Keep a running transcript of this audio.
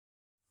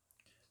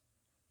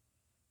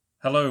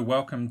Hello,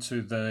 welcome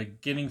to the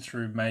Getting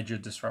Through Major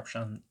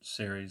Disruption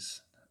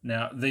series.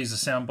 Now, these are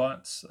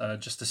soundbites,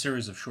 just a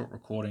series of short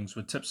recordings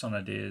with tips and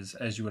ideas,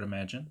 as you would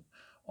imagine,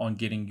 on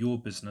getting your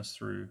business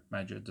through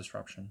major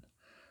disruption.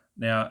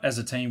 Now, as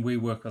a team, we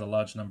work with a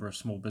large number of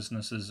small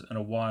businesses in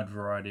a wide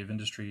variety of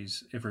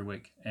industries every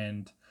week,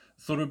 and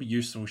thought it would be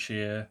useful to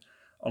share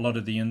a lot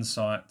of the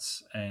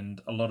insights and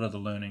a lot of the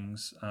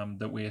learnings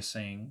that we're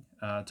seeing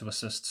to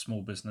assist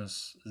small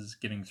businesses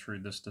getting through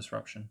this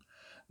disruption.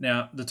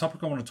 Now, the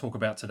topic I want to talk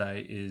about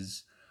today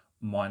is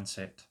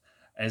mindset.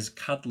 As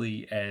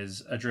cuddly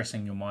as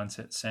addressing your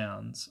mindset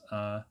sounds,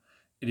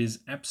 it is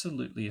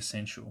absolutely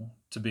essential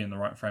to be in the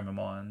right frame of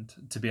mind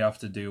to be able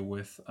to deal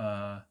with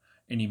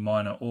any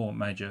minor or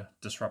major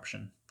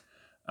disruption.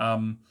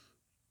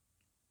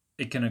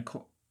 It can,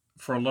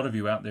 for a lot of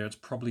you out there, it's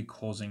probably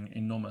causing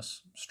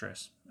enormous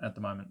stress at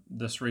the moment.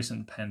 This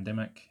recent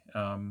pandemic,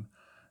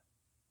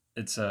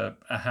 it's a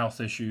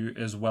health issue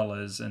as well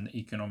as an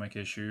economic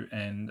issue,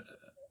 and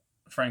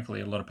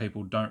frankly, a lot of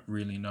people don't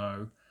really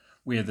know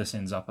where this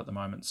ends up at the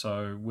moment.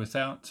 So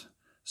without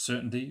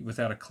certainty,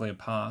 without a clear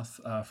path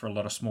for a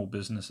lot of small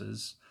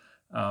businesses,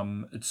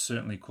 it's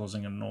certainly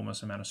causing an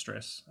enormous amount of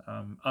stress.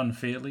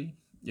 Unfairly,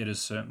 it is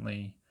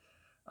certainly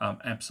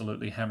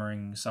absolutely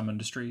hammering some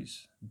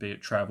industries, be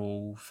it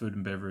travel, food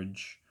and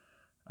beverage,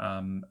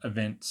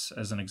 events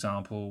as an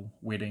example,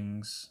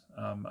 weddings,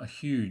 a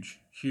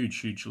huge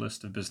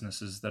list of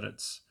businesses that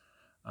it's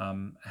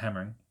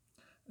hammering.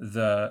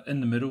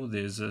 In the middle,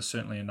 there's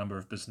certainly a number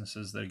of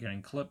businesses that are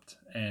getting clipped,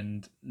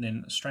 and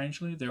then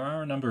strangely, there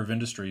are a number of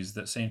industries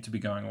that seem to be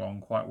going along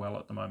quite well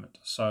at the moment.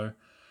 So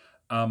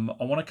I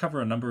want to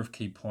cover a number of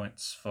key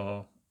points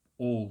for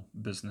all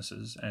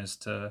businesses as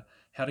to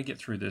how to get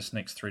through this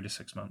next 3 to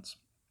 6 months.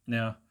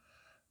 Now,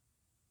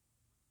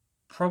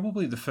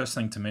 probably the first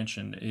thing to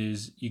mention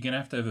is you're going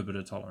to have a bit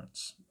of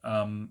tolerance.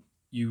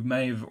 You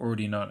may have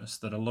already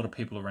noticed that a lot of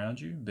people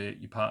around you, be it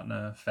your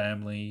partner,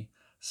 family,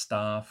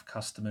 staff,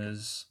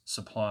 customers,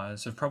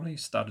 suppliers, have probably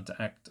started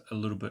to act a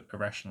little bit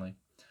irrationally.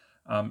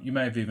 You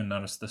may have even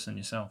noticed this in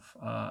yourself.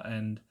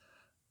 And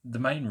the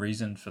main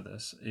reason for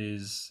this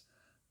is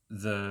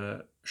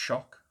the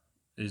shock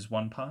is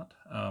one part.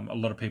 A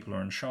lot of people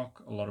are in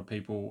shock. A lot of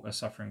people are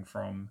suffering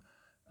from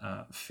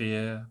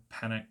fear,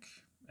 panic,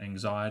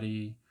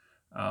 anxiety,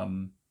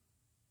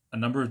 a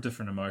number of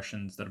different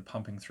emotions that are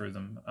pumping through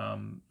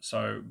them.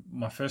 So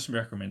my first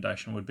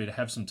recommendation would be to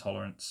have some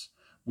tolerance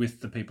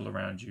with the people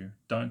around you.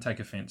 Don't take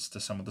offense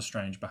to some of the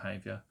strange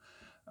behavior.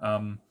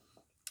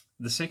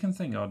 The second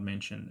thing I'd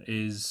mention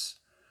is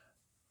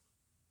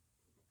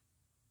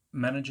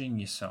managing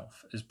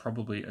yourself is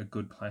probably a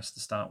good place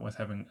to start with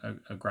having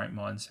a great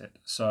mindset.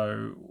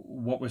 So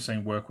what we're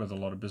seeing work with a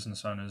lot of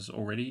business owners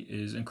already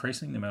is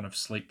increasing the amount of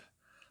sleep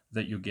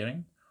that you're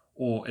getting,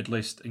 or at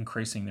least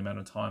increasing the amount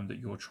of time that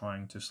you're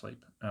trying to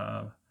sleep.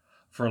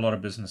 For a lot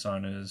of business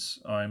owners,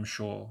 I'm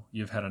sure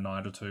you've had a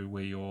night or two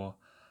where you're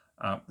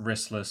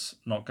restless,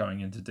 not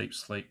going into deep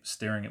sleep,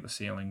 staring at the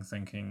ceiling,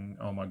 thinking,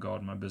 oh my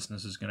God, my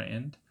business is going to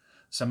end.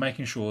 So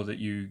making sure that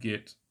you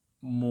get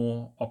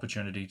more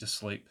opportunity to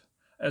sleep,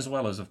 as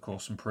well as, of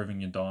course,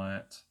 improving your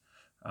diet,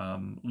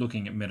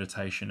 looking at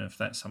meditation if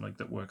that's something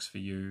that works for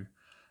you,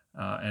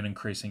 and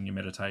increasing your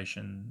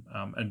meditation,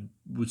 and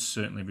with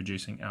certainly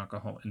reducing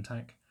alcohol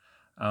intake.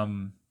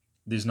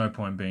 There's no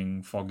point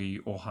being foggy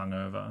or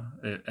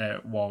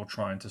hungover while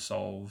trying to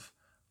solve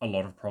a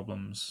lot of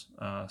problems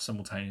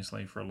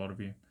simultaneously for a lot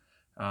of you.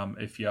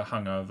 If you're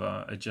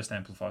hungover, it just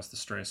amplifies the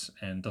stress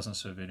and doesn't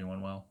serve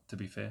anyone well, to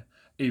be fair,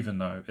 even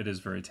though it is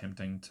very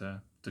tempting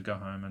to go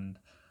home and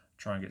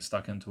try and get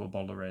stuck into a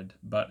bowl of red,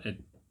 but it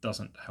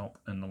doesn't help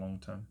in the long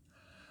term.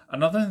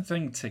 Another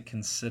thing to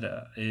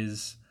consider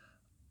is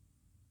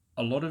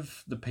a lot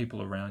of the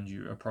people around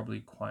you are probably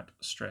quite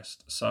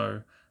stressed.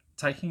 So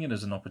taking it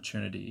as an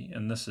opportunity,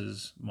 and this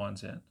is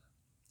mindset,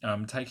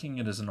 taking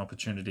it as an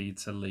opportunity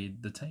to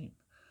lead the team.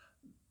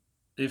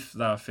 If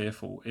they're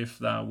fearful, if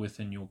they're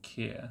within your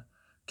care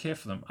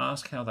for them,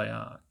 ask how they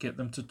are, get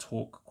them to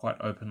talk quite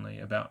openly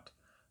about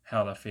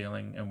how they're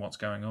feeling and what's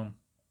going on.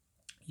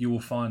 You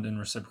will find in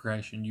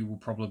reciprocation, you will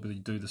probably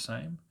do the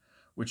same,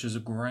 which is a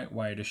great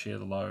way to share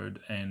the load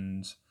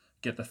and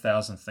get the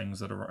 1,000 things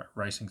that are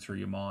racing through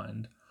your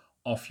mind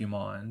off your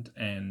mind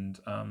and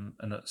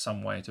in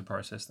some way to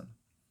process them.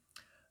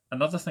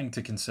 Another thing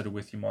to consider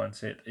with your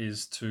mindset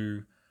is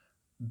to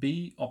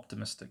be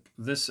optimistic.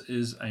 This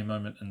is a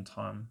moment in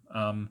time.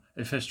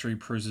 If history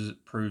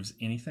proves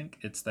anything,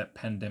 it's that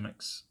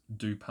pandemics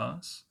do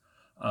pass.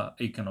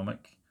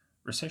 Economic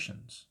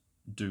recessions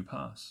do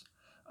pass.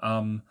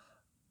 And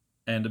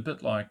a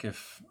bit like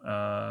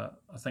I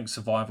think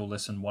survival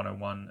lesson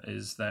 101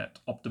 is that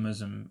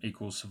optimism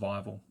equals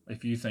survival.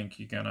 If you think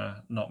you're going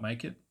to not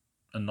make it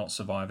and not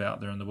survive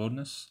out there in the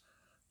wilderness,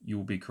 you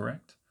will be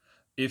correct.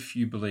 If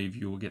you believe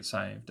you will get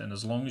saved, and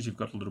as long as you've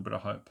got a little bit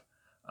of hope,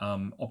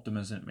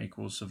 optimism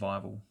equals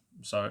survival.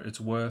 So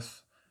it's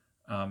worth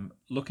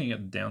looking at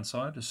the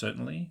downside,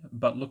 certainly,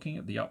 but looking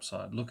at the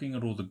upside, looking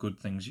at all the good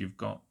things you've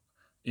got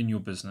in your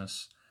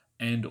business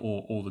and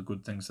or all the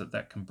good things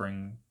that can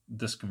bring,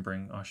 this can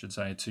bring, I should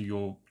say, to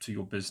your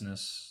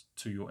business,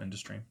 to your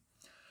industry.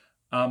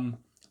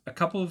 A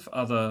couple of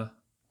other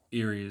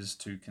areas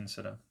to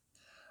consider.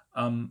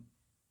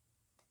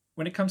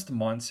 When it comes to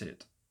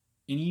mindset,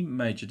 any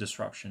major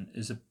disruption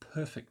is a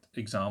perfect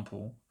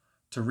example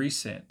to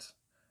reset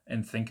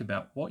and think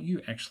about what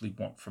you actually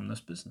want from this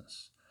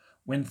business.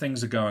 When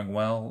things are going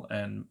well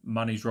and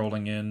money's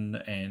rolling in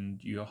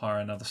and you hire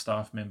another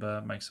staff member,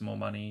 make some more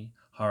money,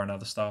 hire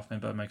another staff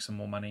member, make some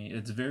more money,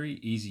 it's very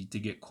easy to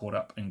get caught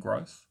up in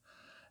growth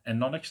and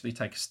not actually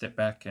take a step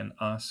back and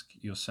ask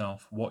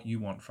yourself what you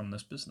want from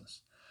this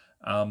business.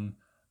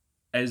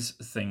 As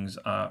things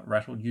are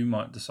rattled, you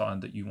might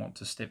decide that you want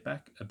to step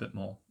back a bit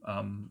more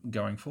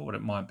going forward.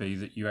 It might be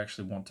that you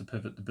actually want to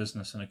pivot the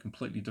business in a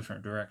completely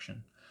different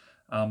direction.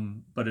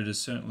 But it is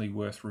certainly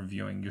worth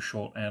reviewing your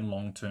short and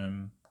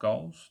long-term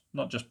goals,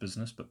 not just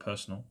business, but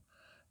personal,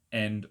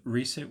 and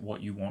reset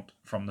what you want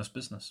from this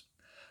business.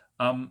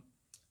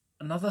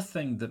 Another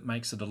thing that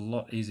makes it a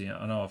lot easier,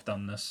 I know I've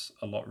done this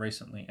a lot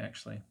recently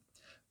actually,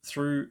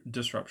 through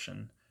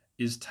disruption,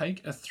 is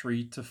take a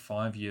 3 to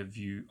 5 year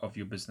view of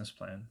your business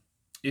plan.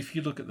 If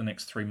you look at the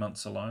next 3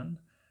 months alone,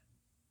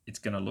 it's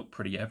going to look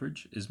pretty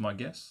average, is my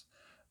guess.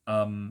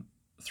 3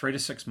 to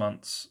 6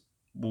 months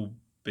will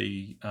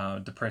be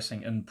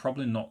depressing and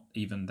probably not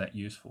even that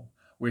useful.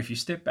 Where if you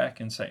step back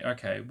and say,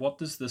 okay, what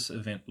does this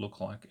event look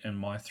like in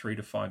my 3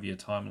 to 5 year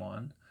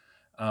timeline?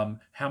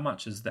 How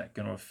much is that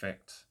going to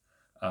affect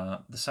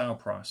the sale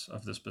price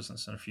of this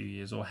business in a few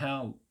years? Or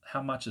how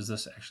much is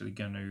this actually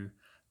going to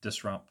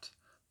disrupt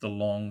the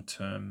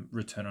long-term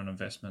return on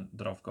investment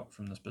that I've got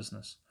from this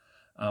business?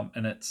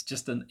 And it's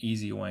just an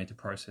easier way to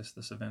process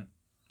this event.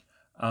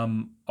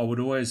 I would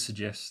always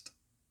suggest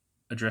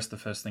address the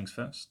first things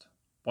first,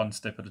 one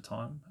step at a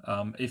time.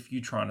 If you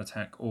try and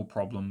attack all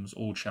problems,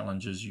 all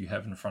challenges you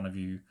have in front of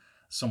you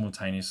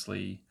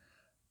simultaneously,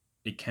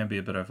 it can be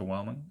a bit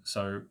overwhelming.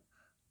 So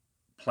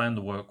plan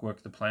the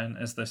work the plan,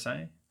 as they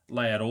say.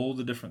 Lay out all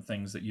the different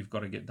things that you've got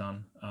to get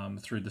done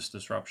through this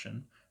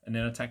disruption, and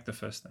then attack the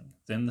first thing,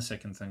 then the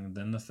second thing,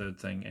 then the third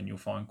thing, and you'll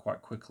find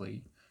quite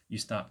quickly you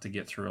start to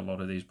get through a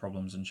lot of these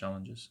problems and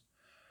challenges.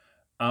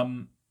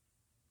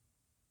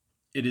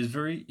 It is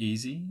very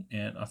easy,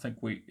 and I think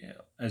we,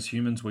 as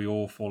humans, we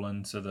all fall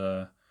into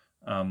the,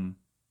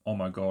 oh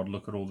my God,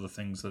 look at all the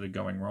things that are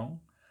going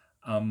wrong.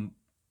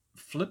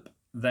 Flip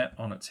that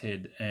on its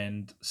head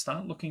and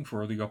start looking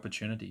for all the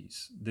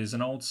opportunities. There's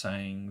an old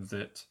saying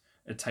that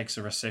it takes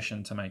a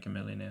recession to make a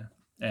millionaire,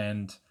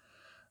 and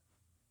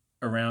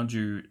around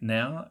you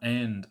now,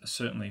 and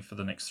certainly for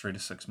the next 3 to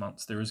 6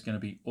 months, there is going to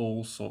be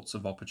all sorts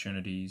of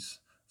opportunities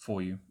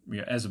for you.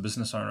 As a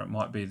business owner, it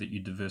might be that you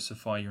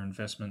diversify your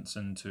investments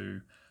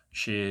into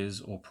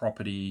shares or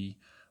property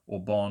or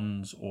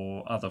bonds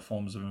or other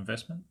forms of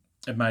investment.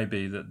 It may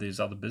be that there's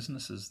other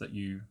businesses that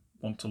you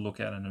want to look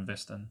at and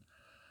invest in.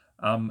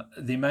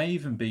 There may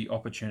even be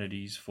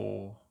opportunities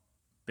for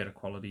better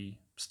quality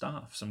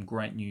staff, some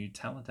great new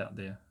talent out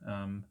there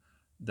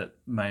that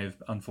may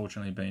have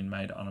unfortunately been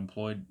made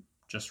unemployed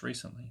just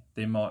recently.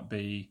 There might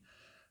be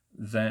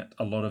that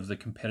a lot of the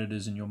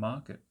competitors in your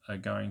market are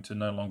going to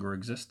no longer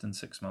exist in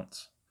 6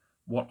 months.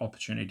 What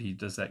opportunity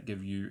does that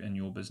give you in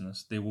your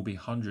business? There will be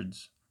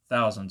hundreds,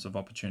 thousands of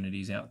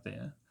opportunities out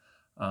there.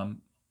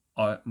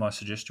 My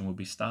suggestion would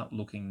be start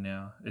looking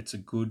now. It's a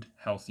good,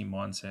 healthy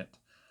mindset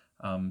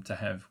to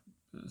have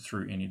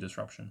through any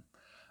disruption.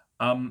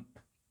 On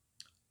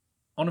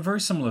a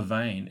very similar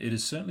vein, it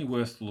is certainly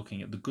worth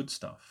looking at the good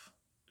stuff,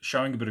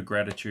 showing a bit of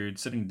gratitude,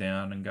 sitting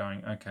down and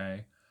going,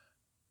 okay,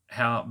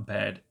 how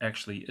bad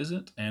actually is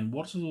it, and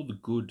what is all the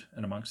good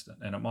in amongst it?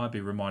 And it might be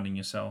reminding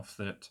yourself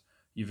that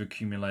you've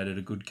accumulated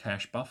a good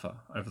cash buffer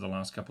over the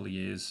last couple of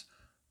years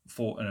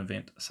for an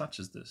event such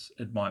as this.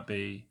 It might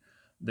be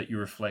that you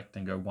reflect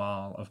and go,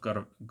 wow, I've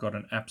got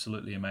an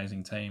absolutely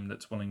amazing team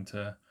that's willing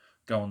to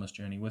go on this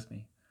journey with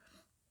me.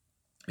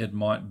 It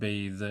might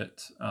be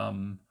that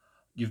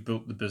you've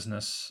built the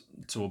business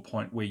to a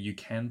point where you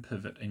can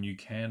pivot and you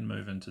can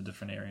move into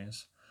different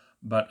areas.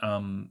 But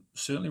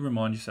certainly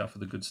remind yourself of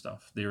the good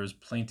stuff. There is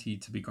plenty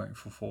to be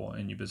grateful for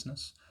in your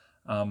business,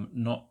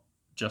 not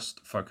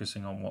just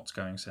focusing on what's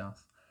going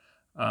south.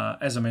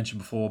 As I mentioned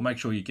before, make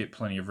sure you get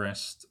plenty of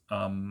rest.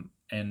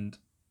 And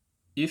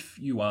if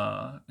you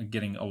are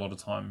getting a lot of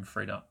time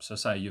freed up, so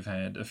say you've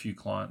had a few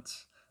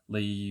clients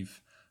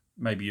leave,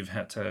 maybe you've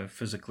had to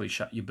physically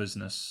shut your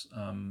business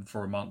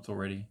for a month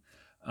already,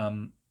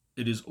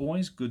 it is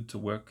always good to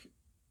work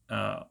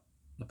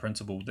the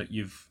principle that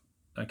you've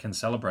can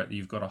celebrate that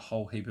you've got a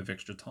whole heap of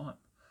extra time.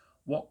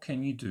 What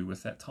can you do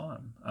with that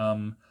time?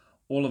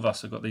 All of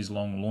us have got these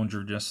long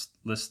laundry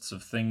lists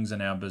of things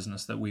in our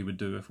business that we would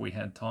do if we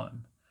had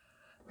time.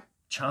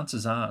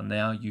 Chances are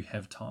now you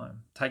have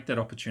time. Take that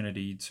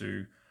opportunity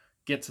to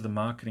get to the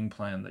marketing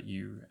plan that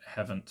you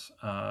haven't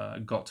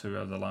got to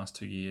over the last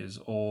 2 years,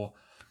 or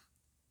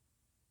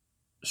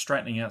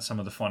straightening out some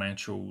of the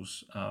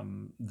financials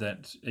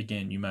that,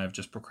 again, you may have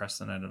just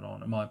procrastinated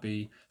on. It might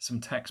be some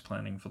tax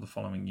planning for the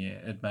following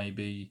year. It may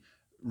be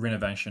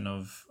renovation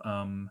of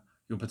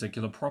your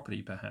particular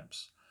property,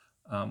 perhaps.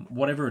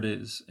 Whatever it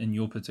is in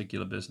your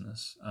particular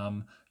business,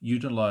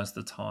 utilize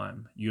the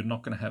time. You're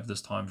not going to have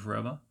this time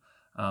forever.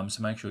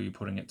 So make sure you're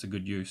putting it to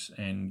good use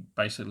and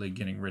basically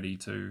getting ready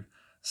to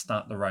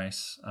start the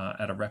race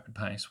at a rapid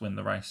pace when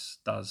the race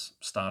does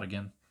start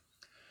again.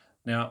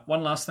 Now,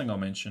 one last thing I'll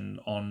mention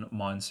on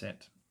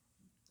mindset.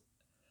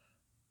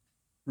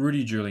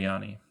 Rudy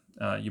Giuliani,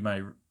 you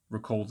may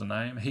recall the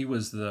name. He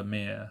was the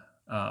mayor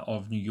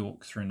of New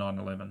York through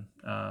 9/11,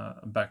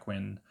 back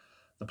when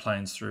the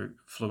planes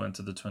flew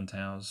into the Twin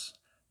Towers.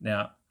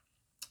 Now,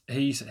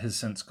 he has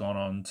since gone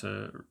on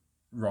to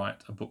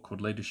write a book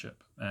called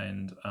Leadership,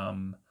 and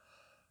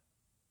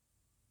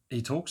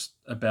he talks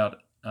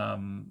about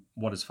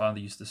what his father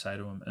used to say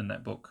to him in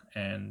that book.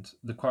 And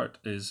the quote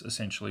is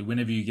essentially,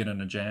 whenever you get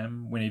in a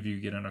jam, whenever you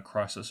get in a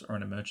crisis or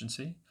an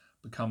emergency,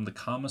 become the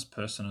calmest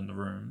person in the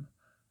room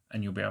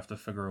and you'll be able to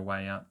figure a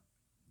way out.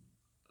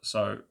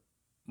 So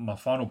my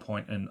final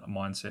point in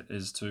mindset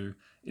is it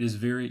is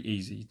very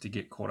easy to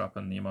get caught up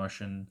in the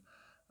emotion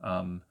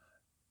and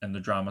the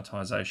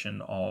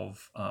dramatization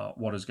of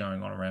what is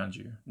going on around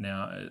you.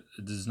 Now,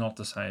 it is not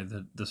to say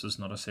that this is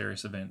not a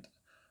serious event.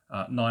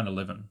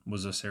 9/11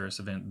 was a serious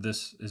event.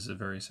 This is a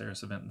very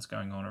serious event that's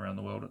going on around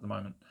the world at the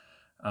moment.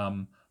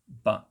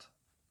 But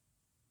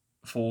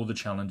for all the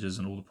challenges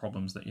and all the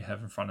problems that you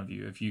have in front of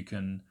you, if you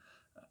can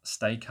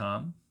stay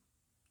calm,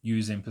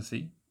 use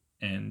empathy,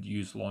 and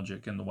use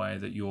logic in the way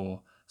that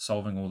you're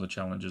solving all the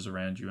challenges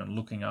around you and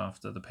looking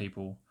after the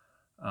people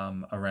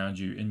around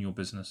you in your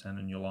business and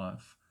in your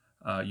life,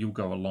 you'll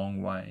go a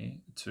long way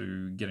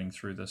to getting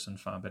through this in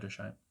far better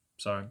shape.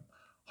 So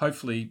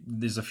hopefully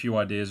there's a few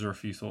ideas or a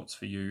few thoughts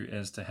for you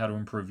as to how to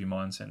improve your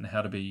mindset and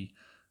how to be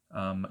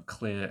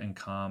clear and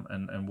calm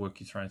and work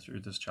your way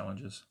through these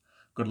challenges.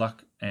 Good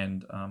luck,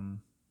 and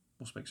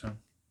we'll speak soon.